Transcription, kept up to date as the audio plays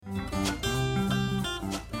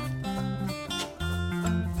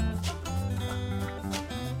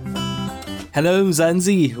Hello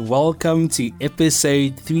Mzansi, welcome to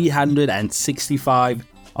episode 365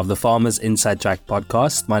 of the Farmers Inside Track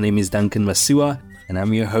podcast. My name is Duncan Masua and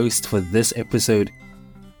I'm your host for this episode.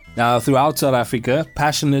 Now, throughout South Africa,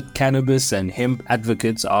 passionate cannabis and hemp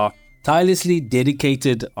advocates are tirelessly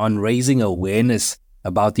dedicated on raising awareness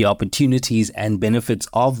about the opportunities and benefits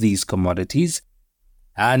of these commodities.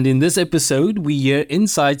 And in this episode, we hear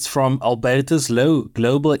insights from Albertus Louw,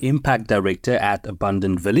 Global Impact Director at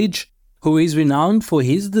Abundant Village, who is renowned for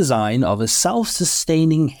his design of a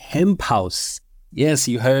self-sustaining hemp house. Yes,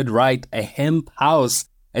 you heard right, a hemp house.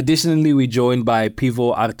 Additionally, we're joined by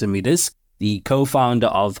Phivo Artemides, the co-founder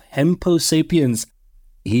of HempoSapiens.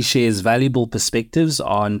 He shares valuable perspectives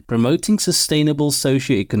on promoting sustainable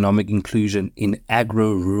socio-economic inclusion in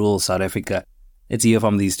agro-rural South Africa. Let's hear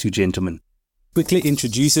from these two gentlemen. Quickly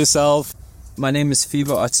introduce yourself. My name is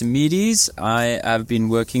Phivo Artemides. I have been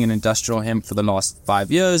working in industrial hemp for the last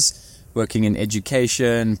 5 years, working in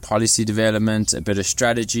education, policy development, a bit of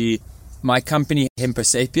strategy. My company,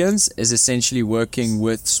 HempoSapiens, is essentially working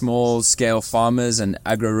with small-scale farmers and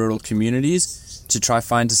agro-rural communities to try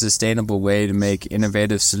find a sustainable way to make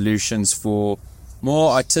innovative solutions for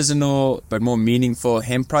more artisanal but more meaningful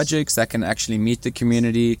hemp projects that can actually meet the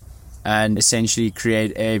community and essentially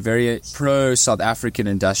create a very pro-South African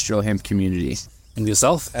industrial hemp community. And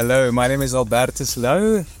yourself? Hello, my name is Albertus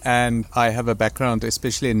Louw and I have a background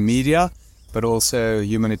especially in media, but also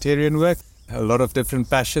humanitarian work. A lot of different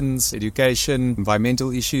passions, education,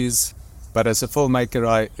 environmental issues. But as a filmmaker,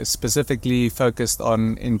 I specifically focused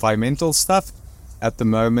on environmental stuff. At the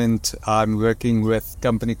moment, I'm working with a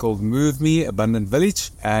company called Move Me, Abundant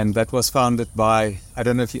Village. And that was founded by, I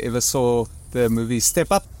don't know if you ever saw the movie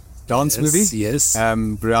Step Up. Dance movie. Yes.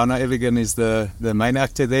 Brianna Evigan is the main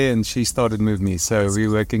actor there and she started Move Me. So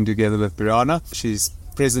we're working together with Brianna. She's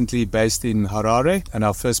presently based in Harare and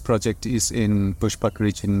our first project is in Bushbuck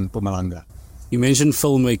Ridge in Mpumalanga. You mentioned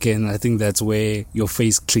filmmaking and I think that's where your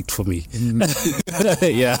face clicked for me.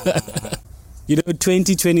 Yeah.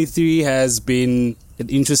 2023 has been an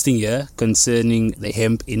interesting year concerning the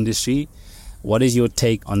hemp industry. What is your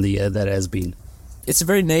take on the year that has been? It's a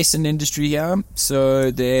very nascent industry here,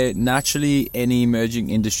 so naturally any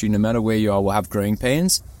emerging industry, no matter where you are, will have growing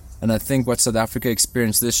pains. And I think what South Africa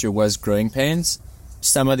experienced this year was growing pains.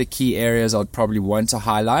 Some of the key areas I'd probably want to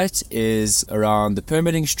highlight is around the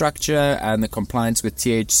permitting structure and the compliance with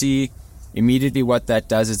THC. Immediately what that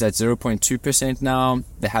does is at 0.2% now.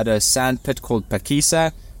 They had a sand pit called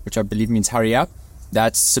Pakisa, which I believe means hurry up.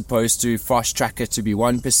 That's supposed to fast track it to be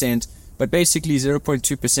 1%. But basically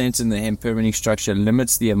 0.2% in the hemp permitting structure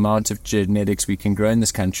limits the amount of genetics we can grow in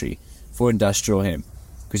this country for industrial hemp,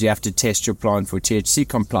 because you have to test your plant for THC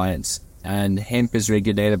compliance. And hemp is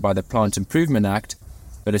regulated by the Plant Improvement Act.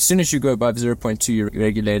 But as soon as you go above 0.2, you're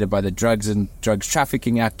regulated by the Drugs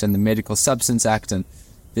Trafficking Act and the Medical Substance Act. And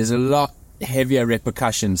there's a lot heavier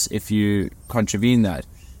repercussions if you contravene that.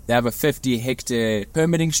 They have a 50-hectare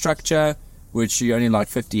permitting structure, which you only like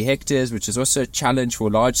 50 hectares, which is also a challenge for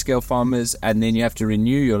large-scale farmers, and then you have to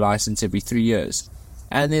renew your license every 3 years.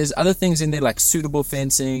 And there's other things in there like suitable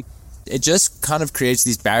fencing. It just kind of creates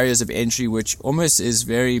these barriers of entry, which almost is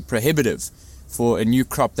very prohibitive for a new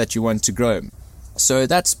crop that you want to grow. So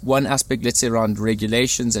that's one aspect, let's say, around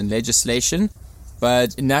regulations and legislation.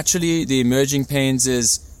 But naturally, the emerging pains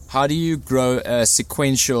is how do you grow a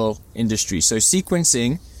sequential industry? So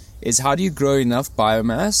sequencing is how do you grow enough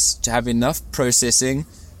biomass to have enough processing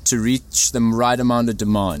to reach the right amount of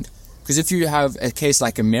demand? Because if you have a case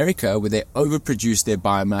like America where they overproduced their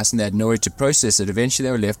biomass and they had nowhere to process it, eventually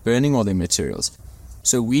they were left burning all their materials.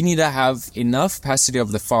 So we need to have enough capacity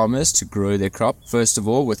of the farmers to grow their crop, first of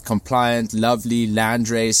all, with compliant, lovely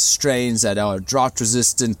landrace strains that are drought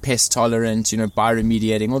resistant, pest tolerant,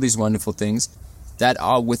 bioremediating, all these wonderful things that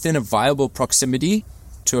are within a viable proximity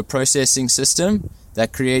to a processing system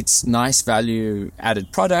that creates nice value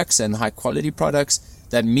added products and high quality products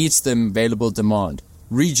that meets the available demand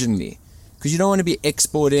regionally. Because you don't want to be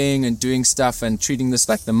exporting and doing stuff and treating this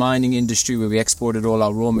like the mining industry where we exported all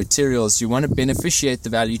our raw materials. You want to beneficiate the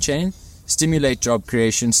value chain, stimulate job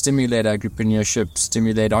creation, stimulate agripreneurship,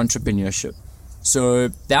 stimulate entrepreneurship. So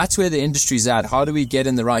that's where the industry's at. How do we get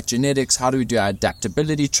in the right genetics? How do we do our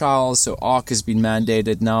adaptability trials? So ARC has been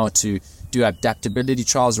mandated now to do adaptability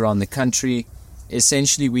trials around the country.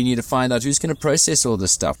 Essentially, we need to find out who's going to process all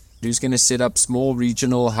this stuff, who's going to set up small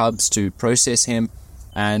regional hubs to process hemp,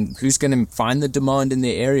 and who's going to find the demand in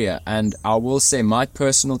the area. And I will say my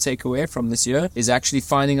personal takeaway from this year is actually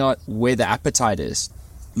finding out where the appetite is.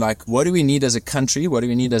 Like, what do we need as a country? What do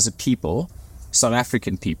we need as a people? South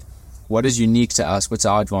African people. What is unique to us? What's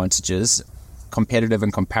our advantages? competitive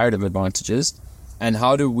and comparative advantages? And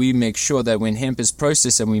how do we make sure that when hemp is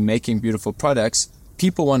processed and we're making beautiful products,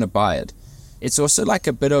 people want to buy it? It's also like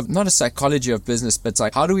a bit of, not a psychology of business, but it's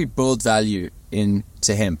like, how do we build value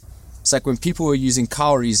into hemp? It's like when people were using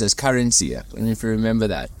cowries as currency, and if you remember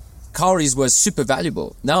that, cowries was super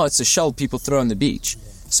valuable. Now it's a shell people throw on the beach.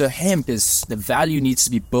 So hemp is, the value needs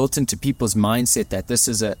to be built into people's mindset that this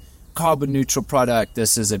is a carbon neutral product,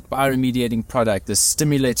 this is a bioremediating product, this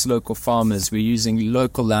stimulates local farmers, we're using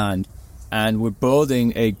local land, and we're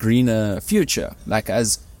building a greener future. Like,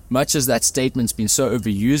 as much as that statement's been so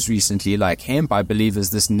overused recently, like hemp, I believe,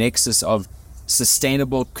 is this nexus of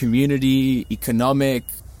sustainable community, economic,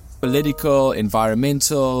 political,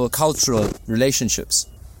 environmental, cultural relationships.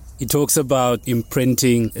 He talks about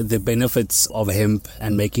imprinting the benefits of hemp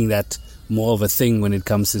and making that more of a thing when it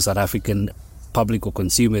comes to South African public or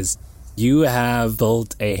consumers. You have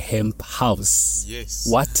built a hemp house. Yes.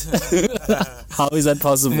 What? How is that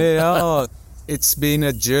possible? Yeah, it's been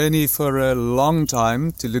a journey for a long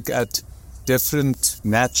time to look at different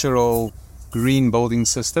natural green building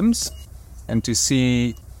systems and to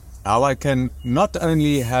see how I can not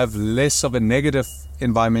only have less of a negative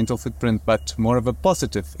environmental footprint, but more of a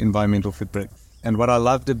positive environmental footprint. And what I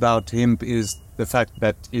loved about hemp is the fact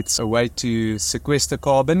that it's a way to sequester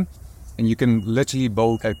carbon, and you can literally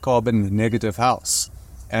build a carbon negative house.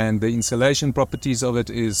 And the insulation properties of it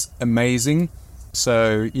is amazing.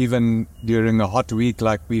 So even during a hot week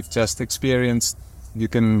like we've just experienced, you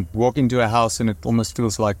can walk into a house and it almost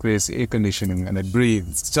feels like there's air conditioning and it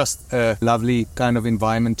breathes. It's just a lovely kind of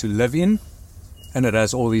environment to live in. And it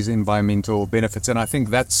has all these environmental benefits. And I think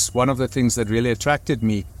that's one of the things that really attracted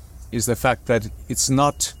me, is the fact that it's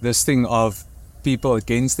not this thing of people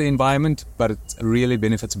against the environment, but it really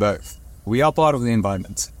benefits both. We are part of the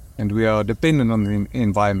environment and we are dependent on the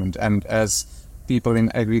environment. And as people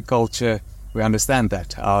in agriculture, we understand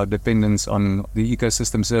that, our dependence on the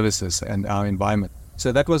ecosystem services and our environment.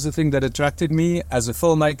 So that was the thing that attracted me. As a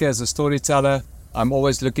filmmaker, as a storyteller, I'm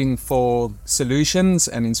always looking for solutions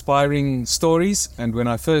and inspiring stories. And when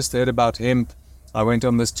I first heard about hemp, I went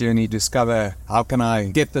on this journey to discover how can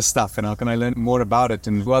I get this stuff and how can I learn more about it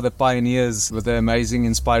and who are the pioneers with the amazing,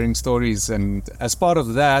 inspiring stories. And as part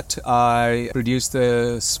of that, I produced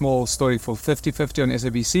a small story for 50/50 on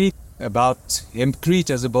SABC about hempcrete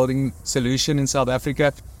as a building solution in South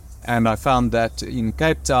Africa. And I found that in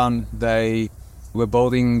Cape Town, they were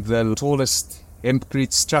building the tallest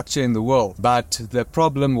hempcrete structure in the world. But the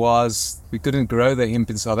problem was we couldn't grow the hemp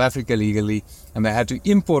in South Africa legally, and they had to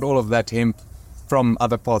import all of that hemp from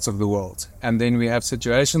other parts of the world. And then we have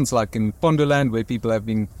situations like in Pondoland where people have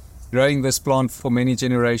been growing this plant for many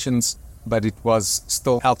generations, but it was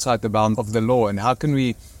still outside the bound of the law. And how can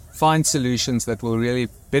we find solutions that will really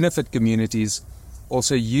benefit communities,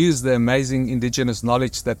 also use the amazing indigenous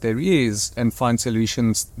knowledge that there is and find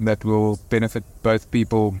solutions that will benefit both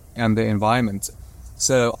people and the environment.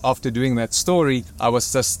 So after doing that story, I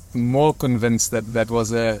was just more convinced that that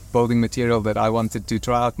was a building material that I wanted to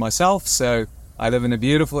try out myself. So I live in a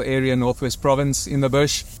beautiful area, Northwest Province, in the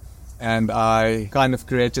bush, and I kind of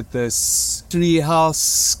created this tree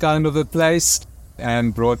house kind of a place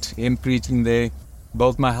and brought hempcrete in there.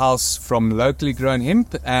 Built my house from locally grown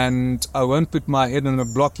hemp, and I won't put my head on a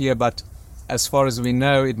block here, but as far as we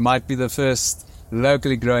know, it might be the first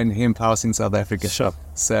locally grown hemp house in South Africa. Sure.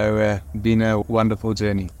 So been a wonderful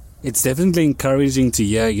journey. It's definitely encouraging to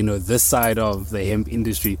hear, this side of the hemp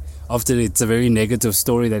industry. Often it's a very negative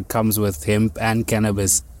story that comes with hemp and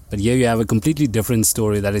cannabis. But here you have a completely different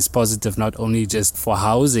story that is positive, not only just for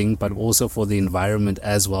housing, but also for the environment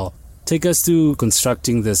as well. Take us to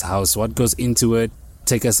constructing this house. What goes into it?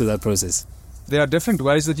 Take us through that process. There are different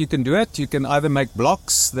ways that you can do it. You can either make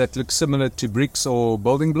blocks that look similar to bricks or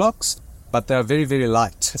building blocks, but they are very, very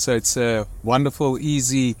light. So it's a wonderful,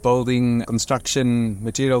 easy building construction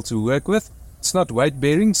material to work with. It's not weight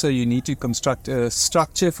bearing, so you need to construct a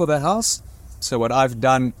structure for the house. So what I've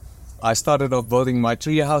done, I started off building my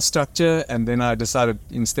tree house structure, and then I decided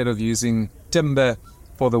instead of using timber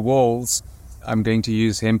for the walls, I'm going to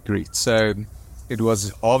use hempcrete. So it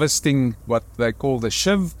was harvesting what they call the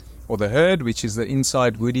shiv or the hurd, which is the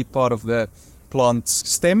inside woody part of the plant's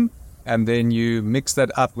stem. And then you mix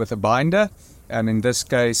that up with a binder. And in this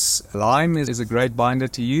case, lime is a great binder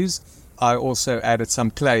to use. I also added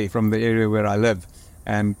some clay from the area where I live.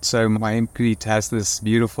 And so my hempcrete has this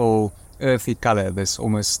beautiful earthy color, this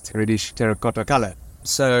almost reddish terracotta color.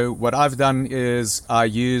 So what I've done is I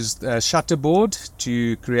used a shutterboard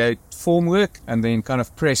to create formwork and then kind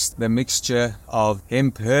of pressed the mixture of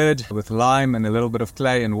hemp hurd with lime and a little bit of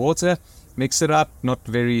clay and water. Mix it up, not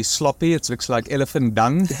very sloppy, it looks like elephant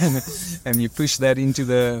dung. And you push that into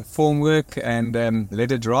the formwork and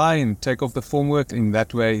let it dry and take off the formwork, and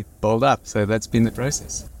that way build up. So that's been the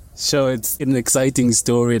process. So it's an exciting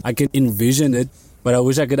story. I can envision it, but I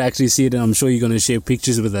wish I could actually see it, and I'm sure you're going to share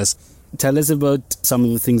pictures with us. Tell us about some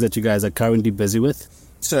of the things that you guys are currently busy with.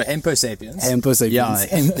 So HempoSapiens. HempoSapiens. Yeah,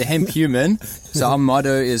 the hemp human. So our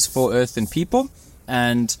motto is for earth and people.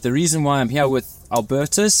 And the reason why I'm here with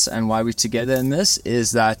Albertus and why we're together in this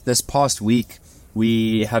is that this past week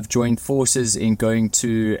we have joined forces in going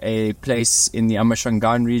to a place in the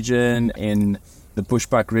Amashangan region in the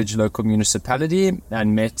Bushbuck Ridge local municipality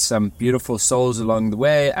and met some beautiful souls along the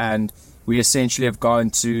way, and we essentially have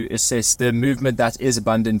gone to assess the movement that is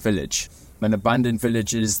Abundant Village. An Abundant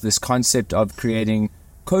Village is this concept of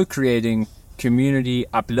co-creating community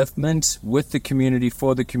upliftment with the community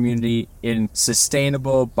for the community in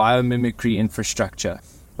sustainable biomimicry infrastructure,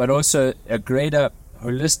 but also a greater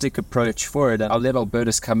holistic approach for it. And I'll let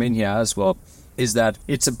Albertus come in here as well, is that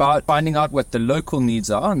it's about finding out what the local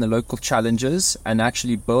needs are and the local challenges and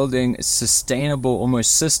actually building sustainable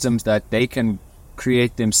almost systems that they can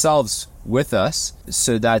create themselves with us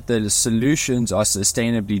so that the solutions are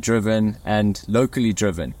sustainably driven and locally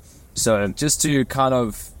driven. So just to kind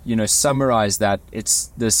of, summarize that, it's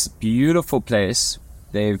this beautiful place.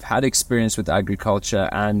 They've had experience with agriculture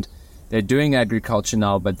and they're doing agriculture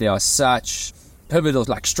now, but there are such pivotal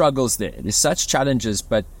struggles there. There's such challenges,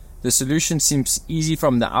 but the solution seems easy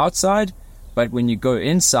from the outside. But when you go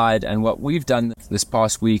inside, and what we've done this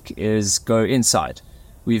past week is go inside.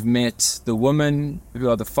 We've met the women who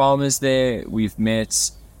are the farmers there. We've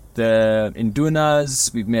met the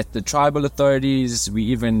Indunas. We've met the tribal authorities. We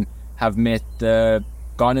even have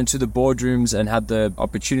gone into the boardrooms and had the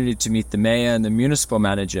opportunity to meet the mayor and the municipal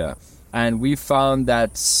manager. And we found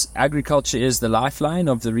that agriculture is the lifeline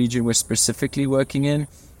of the region we're specifically working in.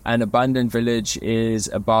 And Abundant Village is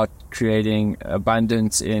about creating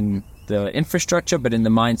abundance in the infrastructure, but in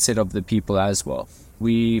the mindset of the people as well.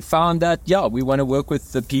 We found that, we want to work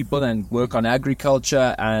with the people and work on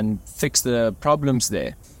agriculture and fix the problems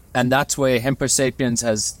there. And that's where HempoSapiens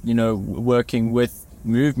has, working with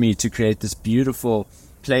moved me to create this beautiful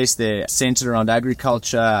place there centered around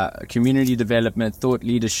agriculture, community development, thought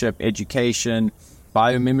leadership, education,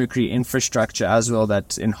 biomimicry infrastructure as well,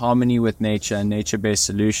 that's in harmony with nature and nature-based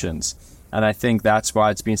solutions. And I think that's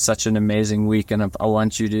why it's been such an amazing week, and I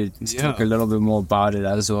want you to talk a little bit more about it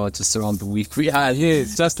as well, just around the week we had. Yeah,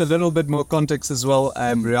 just a little bit more context as well.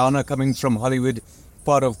 Rihanna, coming from Hollywood,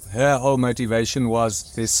 part of her whole motivation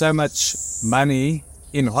was there's so much money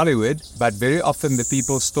in Hollywood, but very often the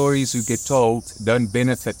people's stories who get told don't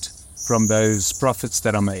benefit from those profits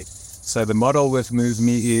that are made. So the model with Move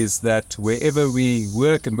Me is that wherever we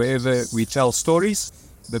work and wherever we tell stories,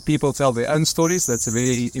 the people tell their own stories. That's a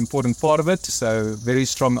very important part of it. So very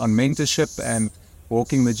strong on mentorship and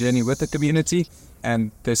walking the journey with the community.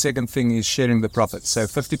 And the second thing is sharing the profits. So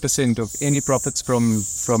 50% of any profits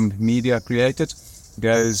from media created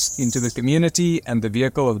goes into the community, and the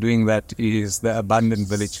vehicle of doing that is the Abundant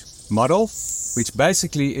Village model, which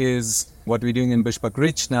basically is what we're doing in Bushbuck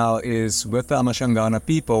Ridge now is with the Amashangana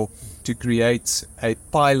people to create a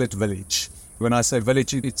pilot village. When I say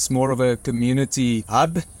village, it's more of a community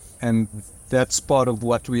hub, and that's part of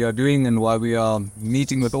what we are doing and why we are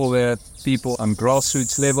meeting with all the people on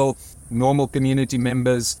grassroots level, normal community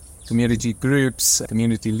members, community groups,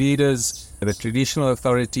 community leaders, the traditional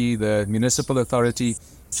authority, the municipal authority,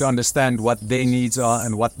 to understand what their needs are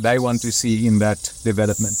and what they want to see in that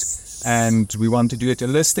development. And we want to do it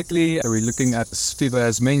holistically. We're looking at, as Phivo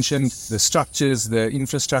has mentioned, the structures, the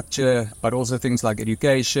infrastructure, but also things like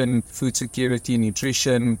education, food security,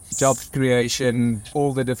 nutrition, job creation,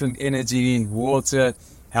 all the different energy, water,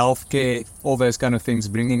 healthcare, all those kind of things,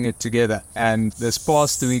 bringing it together. And this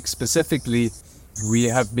past week specifically, we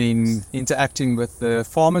have been interacting with the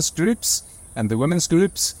farmers groups and the women's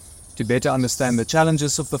groups to better understand the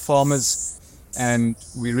challenges of the farmers. And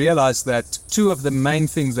we realized that two of the main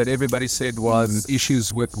things that everybody said was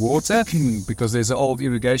issues with water, because there's an old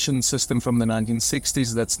irrigation system from the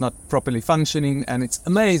 1960s that's not properly functioning. And it's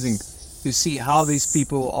amazing to see how these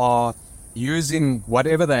people are using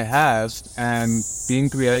whatever they have and being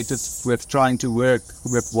creative with trying to work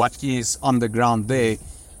with what is on the ground there.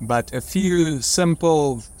 But a few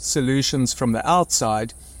simple solutions from the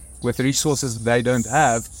outside with resources they don't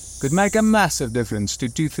have could make a massive difference to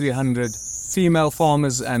 200-300 female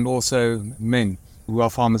farmers and also men who are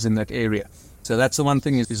farmers in that area. So that's the one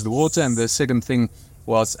thing is the water, and the second thing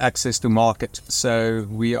was access to market. So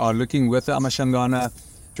we are looking with the Amashangana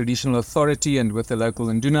Traditional Authority and with the local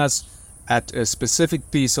Ndunas at a specific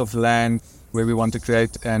piece of land where we want to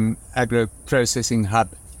create an agro-processing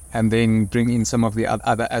hub and then bring in some of the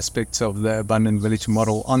other aspects of the abundant village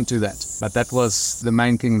model onto that. But that was the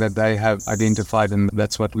main thing that they have identified, and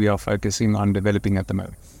that's what we are focusing on developing at the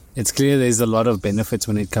moment. It's clear there's a lot of benefits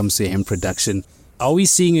when it comes to hemp production. Are we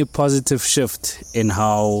seeing a positive shift in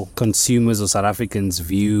how consumers or South Africans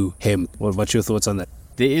view hemp? What's your thoughts on that?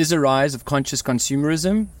 There is a rise of conscious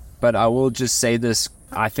consumerism, but I will just say this.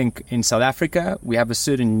 I think in South Africa, we have a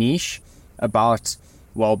certain niche about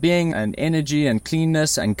well-being and energy and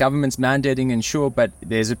cleanness and governments mandating and sure, but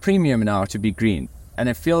there's a premium now to be green. And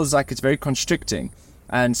it feels like it's very constricting.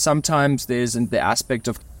 And sometimes there's the aspect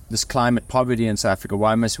of this climate poverty in South Africa.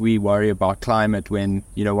 Why must we worry about climate when,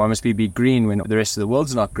 why must we be green when the rest of the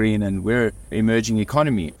world's not green and we're an emerging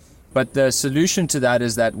economy? But the solution to that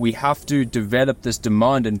is that we have to develop this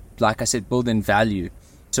demand and, like I said, build in value.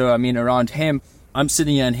 So, around hemp, I'm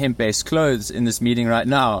sitting here in hemp-based clothes in this meeting right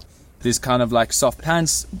now. There's kind of like soft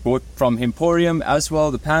pants bought from Hemporium as well,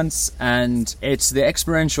 the pants, and it's the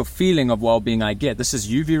experiential feeling of well-being I get. This is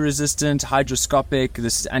UV resistant, hydroscopic,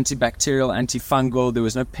 this is antibacterial, antifungal. There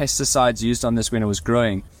was no pesticides used on this when it was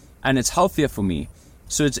growing, and it's healthier for me.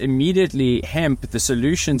 So it's immediately hemp. The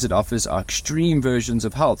solutions it offers are extreme versions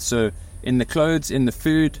of health. So in the clothes, in the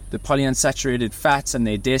food, the polyunsaturated fats and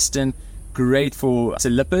their destin, great for, it's a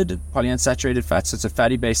lipid, polyunsaturated fats, so it's a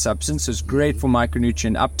fatty-based substance, so it's great for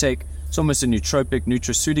micronutrient uptake. It's almost a nootropic,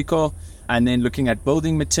 nutraceutical. And then looking at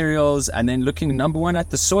building materials, and then looking, number one, at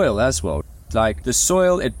the soil as well. Like the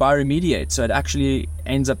soil, it bioremediates, so it actually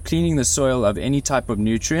ends up cleaning the soil of any type of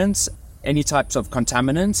nutrients, any types of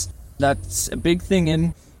contaminants. That's a big thing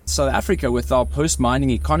in South Africa with our post-mining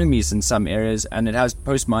economies in some areas, and it has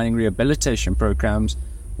post-mining rehabilitation programs.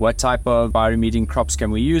 What type of bioremediating crops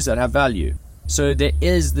can we use that have value? So there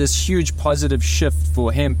is this huge positive shift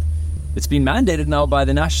for hemp. It's been mandated now by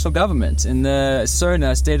the national government. In the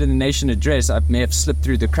SONA State of the Nation address, I may have slipped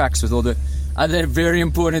through the cracks with all the other very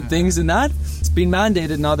important things in that. It's been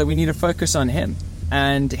mandated now that we need to focus on hemp.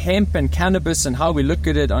 And hemp and cannabis and how we look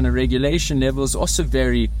at it on a regulation level is also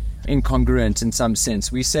very incongruent in some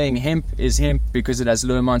sense. We're saying hemp is hemp because it has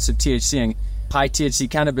low amounts of THC, and high THC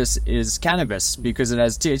cannabis is cannabis because it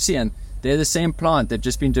has THC, and they're the same plant. They've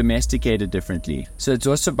just been domesticated differently. So it's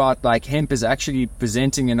also about like hemp is actually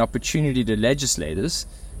presenting an opportunity to legislators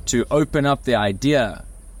to open up the idea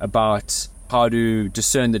about how to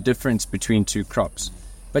discern the difference between two crops.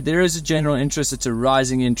 But there is a general interest. It's a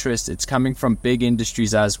rising interest. It's coming from big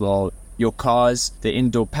industries as well. Your cars, the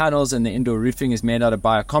indoor panels and the indoor roofing is made out of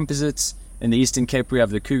biocomposites. In the Eastern Cape, we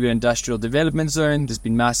have the Cougar Industrial Development Zone. There's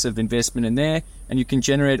been massive investment in there, and you can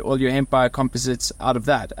generate all your hemp biocomposites out of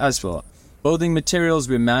that as well. Building materials,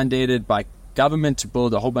 we're mandated by government to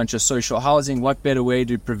build a whole bunch of social housing. What better way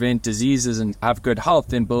to prevent diseases and have good health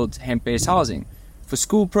than build hemp-based housing? For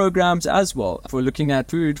school programs as well, for looking at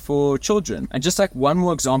food for children. And just like one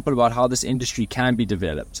more example about how this industry can be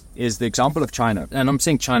developed is the example of China. And I'm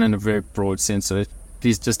saying China in a very broad sense, so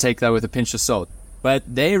please just take that with a pinch of salt. But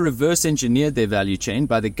they reverse engineered their value chain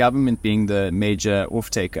by the government being the major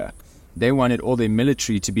off-taker. They wanted all their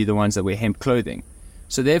military to be the ones that wear hemp clothing.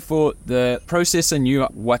 So therefore, the processor knew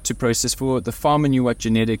what to process for. The farmer knew what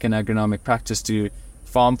genetic and agronomic practice to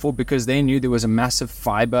farm for, because they knew there was a massive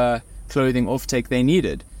fiber clothing offtake they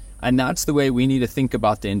needed. And that's the way we need to think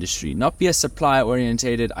about the industry. Not be a supplier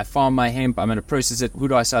orientated. I farm my hemp, I'm going to process it. Who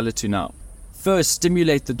do I sell it to now? First,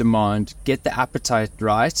 stimulate the demand, get the appetite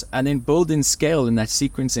right, and then build in scale in that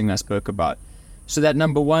sequencing I spoke about. So that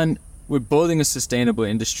number one, we're building a sustainable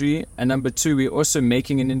industry. And number two, we're also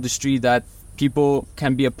making an industry that people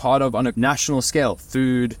can be a part of on a national scale.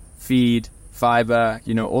 Food, feed, fiber,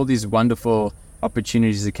 all these wonderful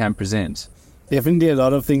opportunities it can present. Definitely a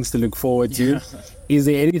lot of things to look forward to. Yeah. Is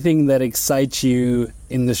there anything that excites you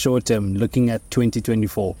in the short term, looking at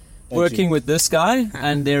 2024? Working with this guy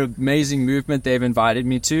and their amazing movement they've invited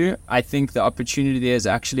me to, I think the opportunity there is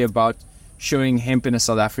actually about showing hemp in a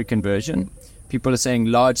South African version. People are saying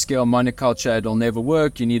large-scale monoculture, it'll never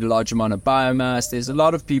work. You need a large amount of biomass. There's a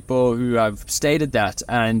lot of people who have stated that,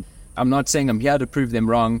 and I'm not saying I'm here to prove them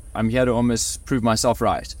wrong. I'm here to almost prove myself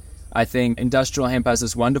right. I think industrial hemp has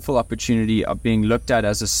this wonderful opportunity of being looked at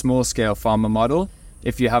as a small-scale farmer model.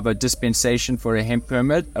 If you have a dispensation for a hemp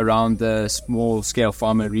permit around the small-scale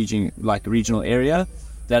farmer region, like regional area,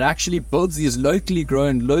 that actually builds these locally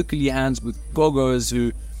grown, locally hands with gogos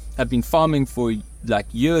who have been farming for like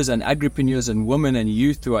years, and agripreneurs and women and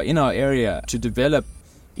youth who are in our area to develop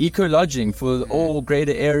eco-lodging for all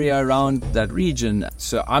greater area around that region.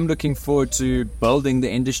 So I'm looking forward to building the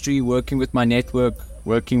industry, working with my network,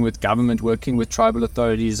 working with government, working with tribal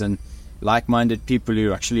authorities and like-minded people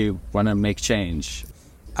who actually want to make change.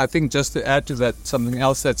 I think just to add to that, something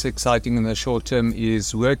else that's exciting in the short term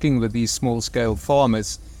is working with these small-scale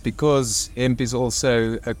farmers, because hemp is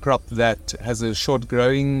also a crop that has a short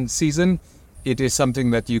growing season. It is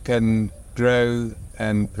something that you can grow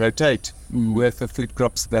and rotate with the food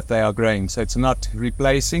crops that they are growing. So it's not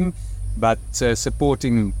replacing, but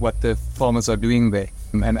supporting what the farmers are doing there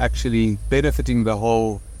and actually benefiting the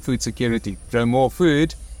whole food security. Grow more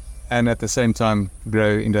food and at the same time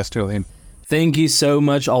grow industrial hemp. Thank you so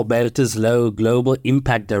much, Albertus Louw, Global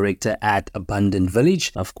Impact Director at Abundant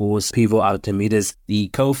Village. Of course, Phivo Artemides, the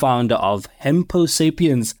co-founder of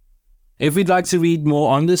HempoSapiens. If you'd like to read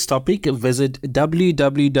more on this topic, visit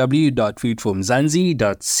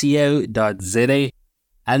www.foodformzansi.co.za.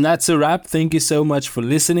 And that's a wrap. Thank you so much for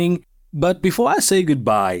listening. But before I say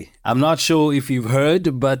goodbye, I'm not sure if you've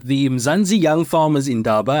heard, but the Mzansi Young Farmers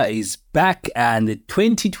Indaba is back, and the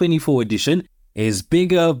 2024 edition is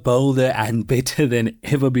bigger, bolder and better than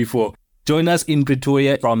ever before. Join us in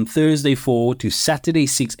Pretoria from Thursday 4 to Saturday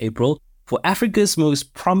 6 April for Africa's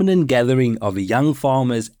most prominent gathering of young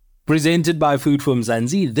farmers. Presented by Food for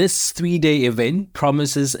Mzansi, this 3-day event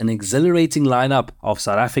promises an exhilarating lineup of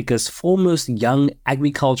South Africa's foremost young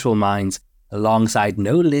agricultural minds, alongside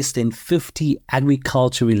no less than 50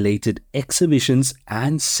 agriculture-related exhibitions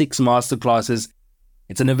and 6 masterclasses.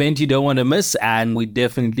 It's an event you don't want to miss, and we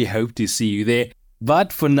definitely hope to see you there.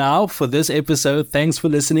 But for now, for this episode, thanks for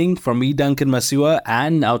listening from me, Duncan Masiwa,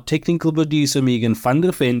 and our technical producer, Megan van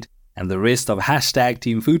der Vent, and the rest of #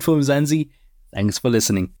 Team Food for Mzansi. Thanks for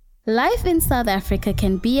listening. Life in South Africa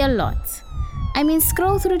can be a lot. I mean,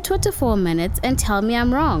 scroll through Twitter for a minute and tell me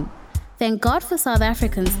I'm wrong. Thank God for South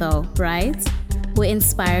Africans though, right? We're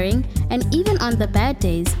inspiring, and even on the bad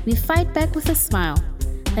days, we fight back with a smile.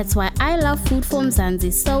 That's why I love Food for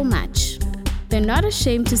Mzansi so much. They're not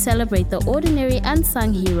ashamed to celebrate the ordinary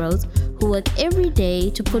unsung heroes who work every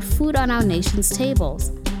day to put food on our nation's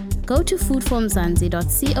tables. Go to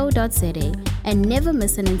foodformzansi.co.za and never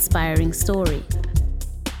miss an inspiring story.